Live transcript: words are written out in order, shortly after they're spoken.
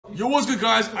Yo, what's good,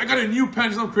 guys? I got a new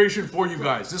Pendulum creation for you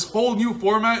guys. This whole new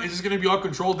format is just going to be all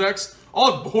control decks,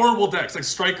 all horrible decks, like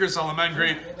Striker,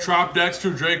 Salamangreat, Trap decks,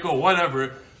 True Draco,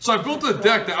 whatever. So I built a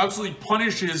deck that absolutely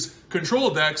punishes control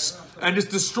decks and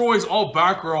just destroys all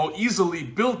back row easily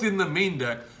built in the main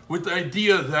deck, with the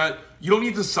idea that you don't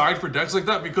need to side for decks like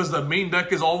that because the main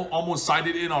deck is almost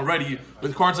sided in already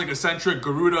with cards like Eccentric,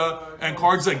 Garuda, and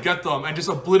cards that get them and just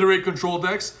obliterate control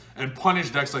decks and punish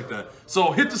decks like that.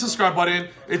 So hit the subscribe button.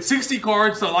 It's 60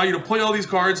 cards to allow you to play all these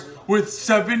cards with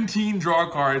 17 draw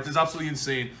cards. It's absolutely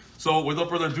insane. So without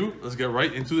further ado, let's get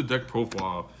right into the deck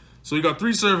profile. So you got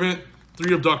 3 Servant,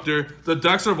 3 Abductor. The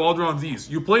decks are evolved around these.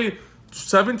 You play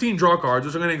 17 draw cards,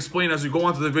 which I'm going to explain as we go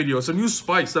on to the video. Some new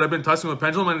spikes that I've been testing with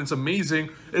Pendulum, and it's amazing,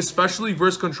 especially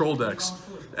versus control decks.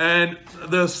 And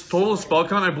the total spell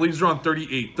count, I believe, is around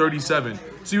 38, 37.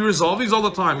 So you resolve these all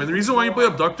the time. And the reason why you play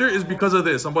Abductor is because of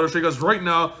this. I'm about to show you guys right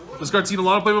now. This card's seen a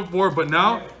lot of play before, but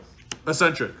now,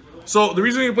 Eccentric. So the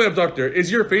reason you play Abductor is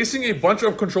you're facing a bunch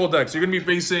of control decks. You're going to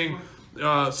be facing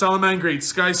Salamangreat,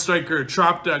 Sky Striker,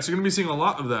 Trap decks. You're going to be seeing a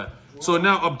lot of that. So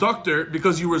now Abductor,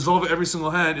 because you resolve it every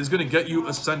single hand, is going to get you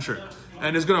Eccentric.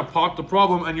 And it's going to pop the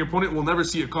problem, and your opponent will never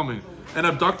see it coming. And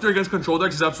Abductor against control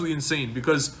decks is absolutely insane,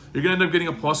 because you're going to end up getting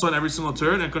a +1 every single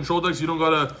turn, and control decks, you don't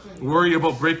got to worry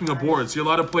about breaking a board. So you're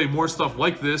allowed to play more stuff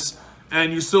like this,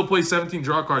 and you still play 17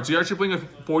 draw cards. So you're actually playing a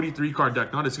 43 card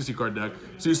deck, not a 60 card deck.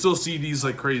 So you still see these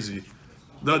like crazy.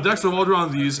 The decks revolve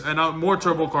around these, and now more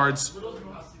turbo cards.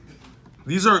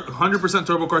 These are 100%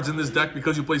 turbo cards in this deck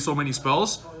because you play so many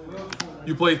spells.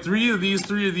 You play 3 of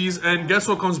these, and guess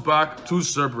what comes back? 2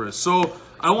 Cerberus. So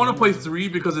I want to play 3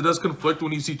 because it does conflict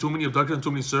when you see too many Abductors and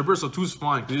too many Cerberus. So 2 is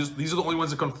fine. These are the only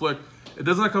ones that conflict. It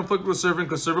doesn't conflict with Servant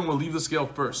because Servant will leave the scale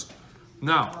first.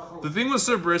 Now, the thing with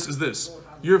Cerberus is this.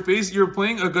 You're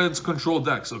playing against control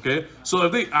decks, okay? So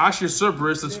if they ash your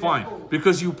Cerberus, that's fine.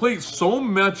 Because you play so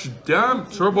much damn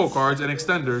turbo cards and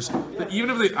extenders that even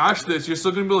if they ash this, you're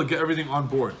still going to be able to get everything on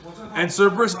board. And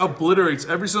Cerberus obliterates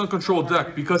every single control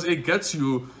deck because it gets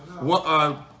you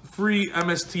free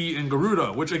MST and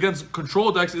Garuda, which against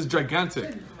control decks is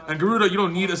gigantic. And Garuda, you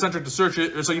don't need Eccentric to search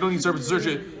it, or so you don't need Cerberus to search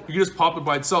it. You can just pop it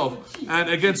by itself. And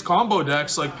against combo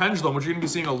decks like Pendulum, which you're going to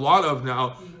be seeing a lot of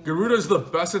now, Garuda is the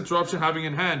best interruption having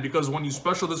in hand because when you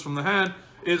special this from the hand,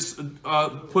 it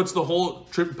puts the whole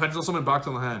Pendulum summon back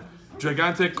to the hand.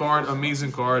 Gigantic card,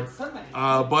 amazing card.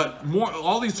 But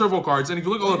all these turbo cards, and if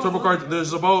you look at all the turbo cards,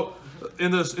 there's about in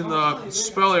the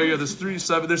spell area,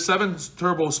 there's 7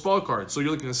 turbo spell cards. So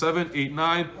you're looking at 7, 8,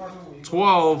 9,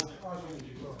 12,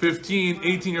 15,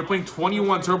 18. You're playing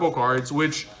 21 turbo cards,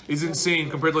 which is insane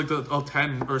compared to like the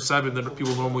 10 or 7 that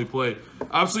people normally play.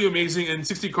 Absolutely amazing. And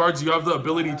 60 cards, you have the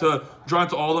ability to draw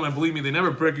into all of them. And believe me, they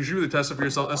never break. You should really test it for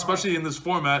yourself, especially in this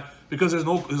format, because there's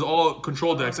all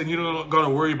control decks, and you don't gotta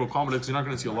worry about combo decks. You're not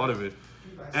gonna see a lot of it.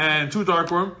 And 2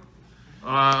 Dark Worm.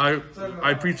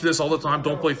 I preach this all the time.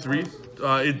 Don't play 3.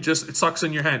 It sucks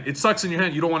in your hand. It sucks in your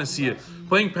hand. You don't want to see it.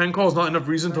 Playing Pen Call is not enough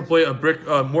reason to play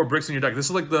more bricks in your deck. This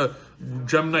is like the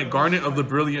Gemini Garnet of the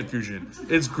Brilliant Fusion.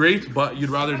 It's great, but you'd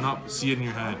rather not see it in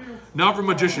your hand. Now for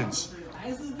Magicians.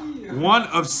 1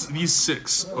 of these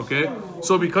 6, okay?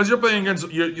 So because you're playing against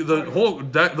the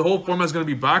whole format is going to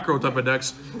be back row type of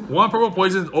decks. 1 purple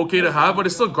poison is okay to have, but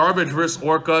it's still garbage versus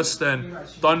Orcust and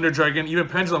Thunder Dragon, even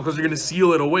Pendulum, because you're going to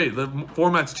seal it away. The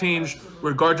format's changed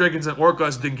where Guard Dragons and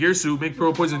Orcust and Girsu make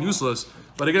purple poison useless.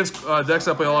 But against decks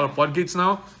that play a lot of Floodgates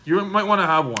now, you might want to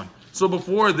have 1. So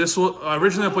before this,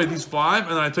 originally I played these 5,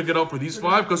 and then I took it out for these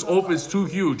 5 because Oath is too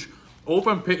huge. Oath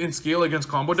and Pit and Scale against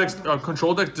combo decks,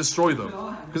 control decks, destroy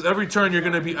them. Because every turn you're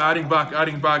going to be adding back,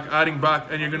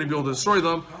 and you're going to be able to destroy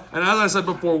them. And as I said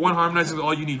before, 1 Harmonizing is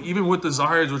all you need. Even with the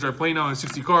Zahirids, which I play now in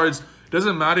 60 cards, it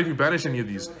doesn't matter if you banish any of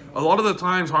these. A lot of the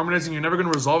times, Harmonizing, you're never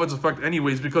going to resolve its effect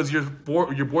anyways because your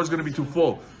board's going to be too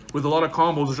full. With a lot of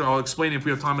combos, which I'll explain if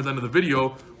we have time at the end of the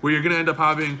video, where you're going to end up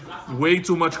having way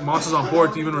too much monsters on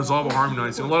board to even resolve a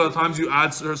Harmonizing. A lot of the times you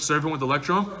add Servant with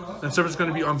Electrum, and Servant's going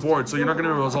to be on board, so you're not going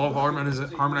to resolve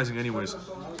Harmonizing anyways.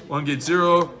 1 Gate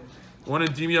 0, 1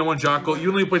 Endymion, 1 Jackal. You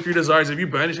only play 3 Desires. If you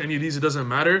banish any of these, it doesn't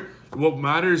matter. What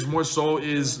matters more so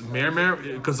is Mare,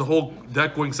 because the whole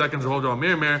deck going seconds revolved around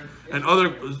Mare, and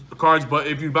other cards, but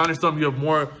if you banish them, you have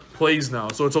more plays now,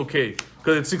 so it's okay.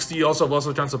 Because at 60, you also have less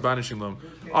of a chance of banishing them.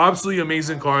 Absolutely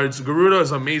amazing cards. Garuda is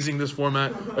amazing this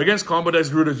format. Against combo decks,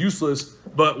 Garuda is useless.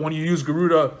 But when you use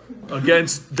Garuda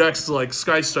against decks like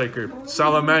Sky Striker,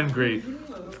 Salamangreat,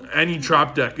 any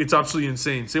trap deck, it's absolutely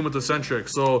insane. Same with Eccentric.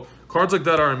 So cards like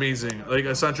that are amazing. Like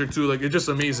Eccentric too, like it's just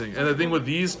amazing. And the thing with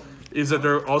these is that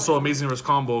they're also amazing versus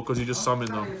combo because you just summon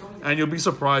them. And you'll be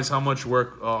surprised how much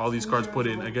work all these cards put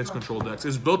in against control decks.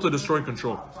 It's built to destroy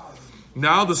control.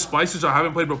 Now the spices I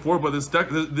haven't played before, but this deck,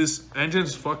 this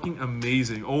engine's fucking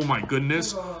amazing. Oh my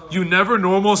goodness. You never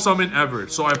normal summon ever.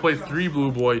 So I play 3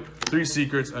 Blue Boy, 3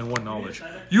 Secrets, and 1 Knowledge.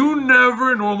 You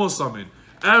never normal summon.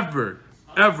 Ever.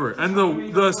 Ever. And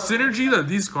the synergy that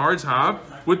these cards have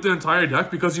with the entire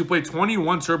deck, because you play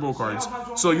 21 turbo cards.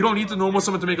 So you don't need to normal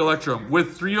summon to make Electrum.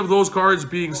 With 3 of those cards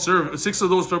being served, 6 of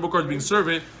those turbo cards being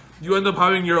servant, you end up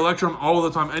having your Electrum all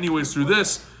the time anyways through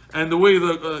this. And the way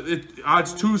it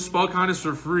adds 2 spell counters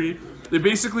for free, they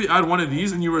basically add 1 of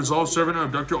these and you resolve Servant or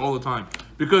Abductor all the time.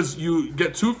 Because you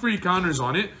get 2 free counters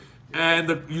on it, and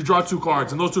you draw 2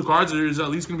 cards. And those 2 cards, there's at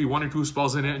least going to be 1 or 2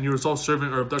 spells in it, and you resolve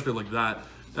Servant or Abductor like that.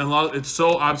 And it's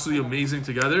so absolutely amazing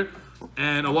together.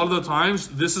 And a lot of the times,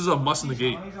 this is a must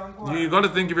negate. You got to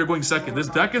think if you're going second. This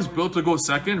deck is built to go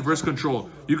second versus control.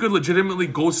 You could legitimately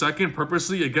go second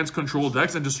purposely against control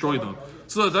decks and destroy them.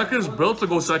 So the deck is built to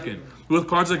go second with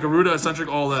cards like Garuda, Eccentric,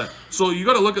 all that. So you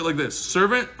got to look at it like this.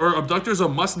 Servant or Abductor is a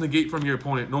must negate from your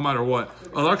opponent no matter what.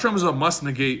 Electrum is a must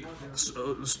negate.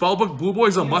 Spellbook Blue Boy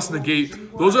is a must negate.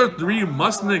 Those are 3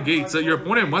 must negates that your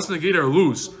opponent must negate or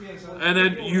lose. And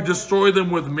then you destroy them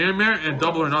with Mare and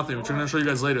Double or Nothing, which I'm going to show you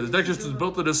guys later. The deck just is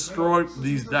built to destroy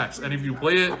these decks. And if you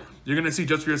play it, you're going to see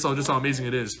just for yourself just how amazing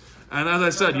it is. And as I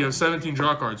said, you have 17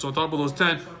 draw cards. So on top of those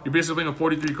 10, you're basically playing a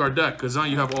 43 card deck, because now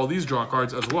you have all these draw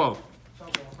cards as well.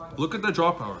 Look at the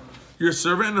draw power. Your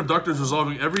Servant and Abductor is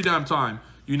resolving every damn time.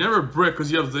 You never brick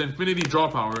because you have the infinity draw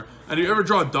power. And if you ever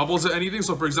draw doubles at anything,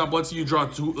 so for example, let's say you draw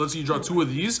 2 of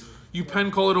these, you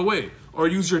pen call it away, or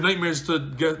use your nightmares to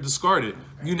discard it.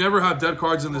 You never have dead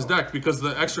cards in this deck because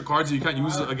the extra cards you can't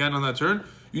use again on that turn,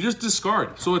 you just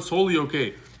discard. So it's totally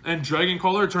okay. And Dragon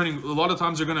Caller turning, a lot of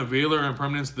times you're going to Veiler and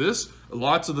Permanence this,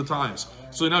 lots of the times.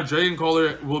 So now Dragon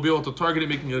Caller will be able to target it,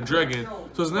 making it a dragon.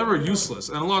 So it's never useless.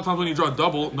 And a lot of times when you draw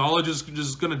double, Knowledge is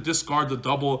just going to discard the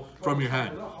double from your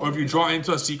hand. Or if you draw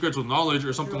into a Secrets with Knowledge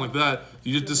or something like that,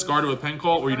 you just discard it with Pen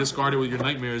Call, or you discard it with your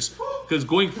Nightmares. Because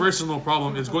going first is no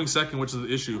problem, it's going second which is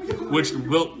the issue. Which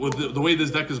will, with the way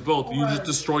this deck is built, you just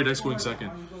destroy decks going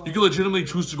second. You can legitimately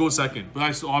choose to go second, but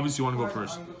I still obviously want to go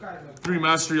first. 3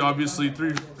 Mastery, obviously,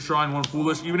 3 Shrine, 1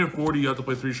 Foolish. Even in 40, you have to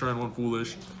play 3 Shrine, 1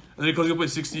 Foolish. And then because you play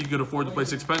 60, you can afford to play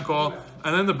 6 Pen Call.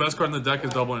 And then the best card in the deck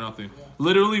is Double or Nothing.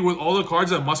 Literally, with all the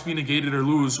cards that must be negated or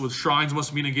lose, with Shrines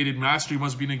must be negated, Mastery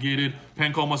must be negated,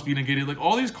 Pen Call must be negated. Like,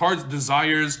 all these cards,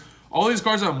 Desires, all these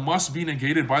cards that must be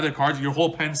negated by the cards, your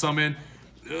whole Pen Summon,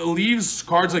 leaves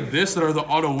cards like this that are the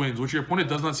auto wins, which your opponent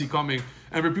does not see coming.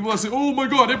 And for people that say, oh my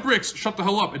god, it bricks, shut the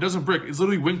hell up. It doesn't brick. It's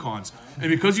literally win cons.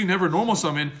 And because you never normal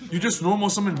summon, you just normal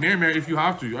summon Mare if you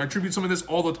have to. I attribute summon this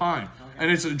all the time. And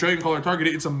it's a Dragon Caller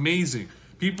targeted. It's amazing.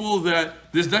 People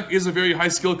that, this deck is a very high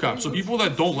skill cap. So people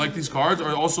that don't like these cards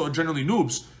are also generally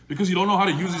noobs because you don't know how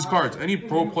to use these cards. Any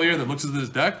pro player that looks at this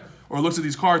deck or looks at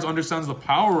these cards understands the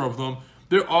power of them.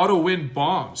 They're auto win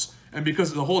bombs. And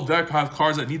because the whole deck has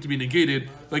cards that need to be negated,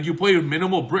 like you play with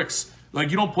minimal bricks. Like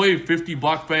you don't play 50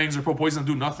 Block Fangs or Pro Poison and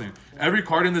do nothing. Every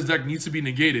card in this deck needs to be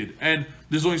negated. And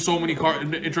there's only so many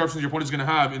interruptions your opponent's going to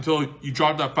have until you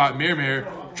drop that fat Mare,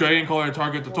 Dragon Caller,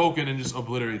 target the token, and just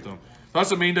obliterate them. That's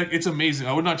the main deck. It's amazing.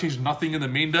 I would not change nothing in the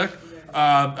main deck.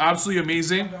 Absolutely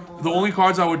amazing. The only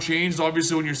cards I would change is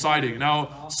obviously when you're siding.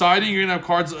 Now, siding, you're going to have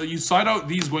cards, you side out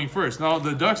these going first. Now,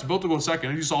 the deck's built to go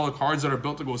second. You saw the cards that are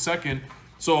built to go second.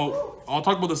 So, I'll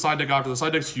talk about the side deck after. The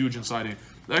side deck's huge in siding.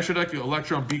 The extra deck,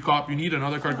 Electrum, B-Cop, you need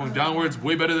another card going downwards.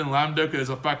 Way better than Lambda because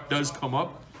effect does come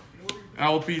up.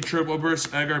 LP, Triple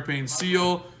Burst, Agar Pain,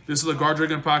 Seal. This is the Guard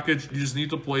Dragon package. You just need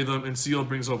to play them, and Seal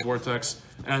brings up Vortex.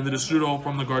 And the Destrudo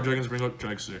from the Guard Dragons bring up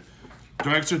Dragster.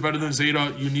 Dragster is better than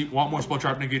Zeta. You want more spell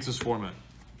trap negates this format.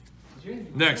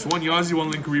 Next, 1 Yazi,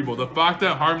 1 Linkuriboh. The fact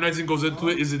that harmonizing goes into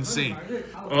it is insane.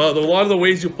 A lot of the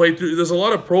ways you play through, there's a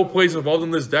lot of pro plays involved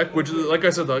in this deck, which is, like I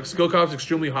said, the skill cap is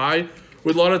extremely high.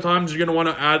 With a lot of times, you're going to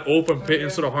want to add Oath and Pit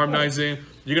instead of harmonizing.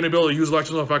 You're going to be able to use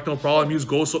Electrum effect, no problem. Use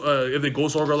Ghost, if they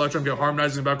Ghost Ogre Electrum, get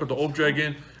harmonizing back with the Oath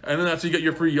Dragon. And then that's how you get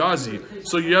your free Yazi.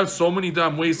 So you have so many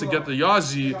damn ways to get the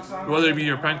Yazi, whether it be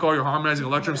your Pen Call, your harmonizing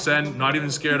Electrum Send, not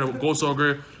even scared of Ghost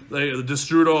Ogre. Like the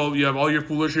Destrudo, you have all your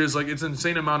Foolishes. Like, it's an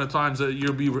insane amount of times that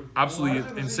you'll be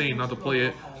absolutely insane not to play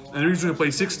it. And the reason you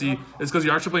play 60 is because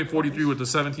you're actually playing 43 with the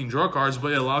 17 draw cards,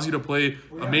 but it allows you to play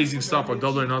amazing stuff like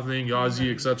Double or Nothing, Yazi,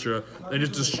 etc. and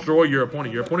just destroy your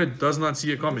opponent. Your opponent does not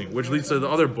see it coming, which leads to the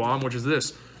other bomb, which is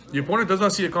this. Your opponent does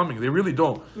not see it coming. They really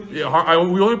don't. Yeah,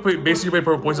 we only basically play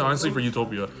Purple Poison, honestly, for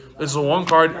Utopia. This is a one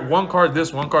card,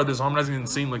 this, harmonizing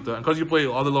insane like that. And because you play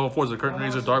other level 4s, like Curtain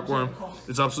Razor, Dark Worm,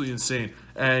 it's absolutely insane.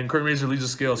 And Curtain Razor leads the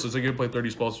scale, so it's like you play 40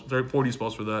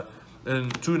 spells for that.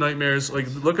 And 2 Nightmares. Like,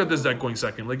 look at this deck going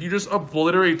second. Like, you just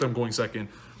obliterate them going second.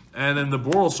 And then the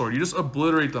Boral Sword, you just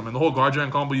obliterate them. And the whole Guardian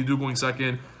combo you do going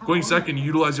second. Going second, you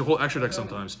utilize your whole extra deck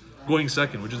sometimes. Going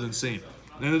second, which is insane.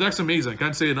 And the deck's amazing. I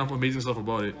can't say enough amazing stuff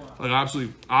about it. Like, I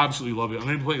absolutely love it. I'm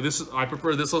going to play this. I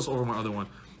prefer this list over my other one.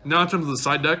 Now, in terms of the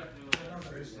side deck,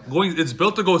 it's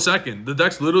built to go second. The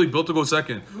deck's literally built to go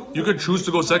second. You could choose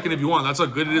to go second if you want. That's how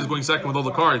good it is going second with all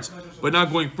the cards. But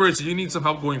not going first. You need some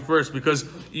help going first because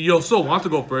you'll still want to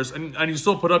go first. And you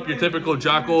still put up your typical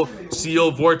Jackal,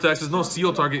 Seal, Vortex. There's no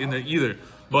Seal target in there either.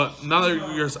 But now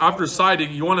that you're after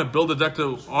siding, you want to build a deck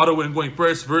to auto-win going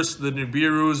first versus the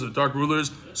Nibiru's, the Dark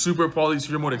Rulers, Super Poly,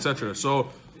 Sphere Mode, etc. So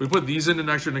we put these in an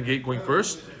extra negate going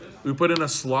first. We put in a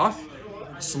Sloth.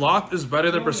 Sloth is better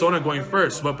than Persona going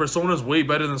first, but Persona is way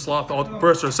better than Sloth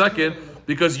first or second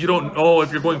because you don't know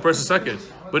if you're going first or second.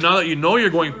 But now that you know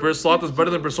you're going first, Sloth is better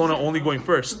than Persona only going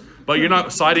first. But you're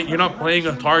not siding, you're not playing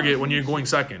a target when you're going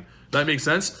second. That makes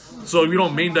sense? So you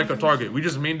don't main deck a target. We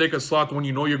just main deck a Sloth when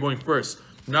you know you're going first.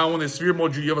 Now when there's Sphere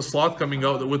Mode, you have a Sloth coming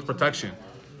out with protection.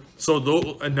 So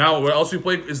and now what else we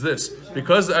play is this.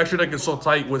 Because the extra deck is so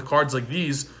tight with cards like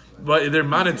these, but they're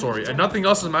mandatory, and nothing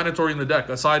else is mandatory in the deck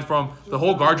aside from the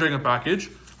whole Guard Dragon package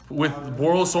with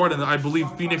Boral Sword, and I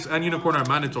believe Phoenix and Unicorn are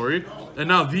mandatory. And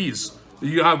now these,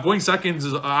 you have going seconds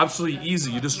is absolutely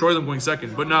easy. You destroy them going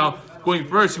second. But now going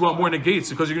first, you want more negates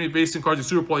because you're going to be based in cards like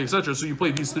Super Poly, etc. So you play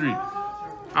these three.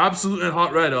 Absolute and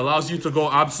Hot Red allows you to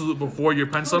go Absolute before your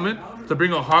Pen Summon to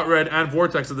bring a Hot Red and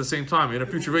Vortex at the same time. In a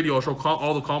future video, I'll show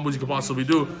all the combos you could possibly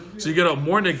do. So you get out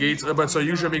more negates, but so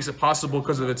usually makes it possible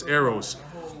because of its arrows.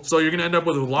 So you're going to end up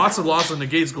with lots of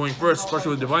negates going first,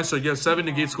 especially with Divine. So you have 7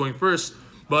 negates going first,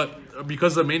 but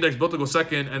because the main deck's built to go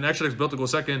second and the extra deck's built to go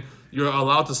second, you're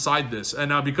allowed to side this. And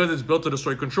now because it's built to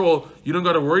destroy control, you don't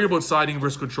got to worry about siding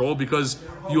versus control because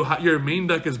your main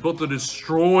deck is built to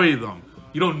destroy them.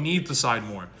 You don't need to side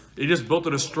more. It's just built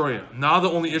to destroy it. Now the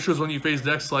only issue is when you face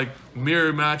decks like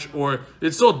Mirror Match, or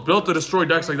it's still built to destroy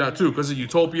decks like that too, because of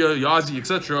Utopia, Yazi,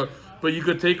 etc. But you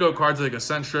could take out cards like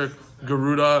Eccentric,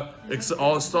 Garuda,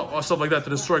 all stuff like that to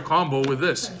destroy combo with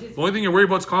this. The only thing you're worried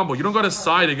about is combo. You don't got to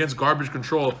side against garbage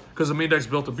control because the main deck's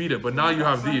built to beat it. But now you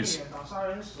have these.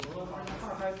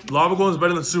 Lava Golem is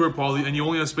better than Super Poly, and you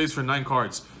only have space for 9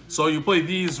 cards. So you play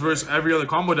these versus every other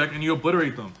combo deck, and you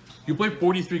obliterate them. You play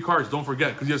 43 cards, don't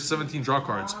forget, because you have 17 draw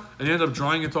cards. And you end up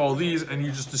drawing into all these, and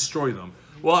you just destroy them.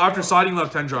 Well, after siding, you'll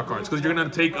have 10 draw cards, because you're going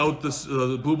to take out this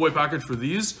the Blue Boy package for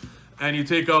these, and you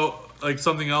take out like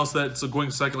something else that's going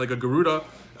second, like a Garuda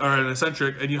or an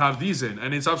Eccentric, and you have these in.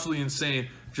 And it's absolutely insane,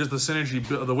 just the synergy,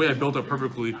 the way I built it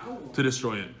perfectly to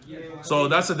destroy it. So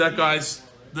that's the deck, guys.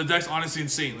 The deck's honestly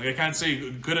insane. Like, I can't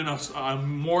say good enough,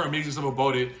 more amazing stuff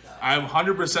about it. I'm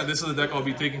 100%, this is the deck I'll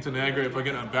be taking to Niagara if I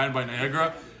get banned by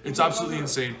Niagara. It's absolutely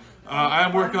insane. I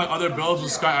am working on other builds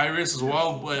with Sky Iris as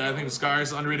well, but I think Sky Iris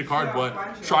is an underrated card,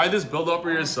 but try this build up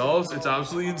for yourselves. It's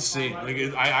absolutely insane. Like,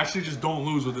 I actually just don't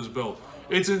lose with this build.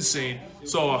 It's insane.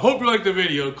 So I hope you liked the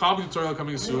video. Combo tutorial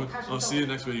coming soon. I'll see you in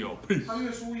the next video. Peace.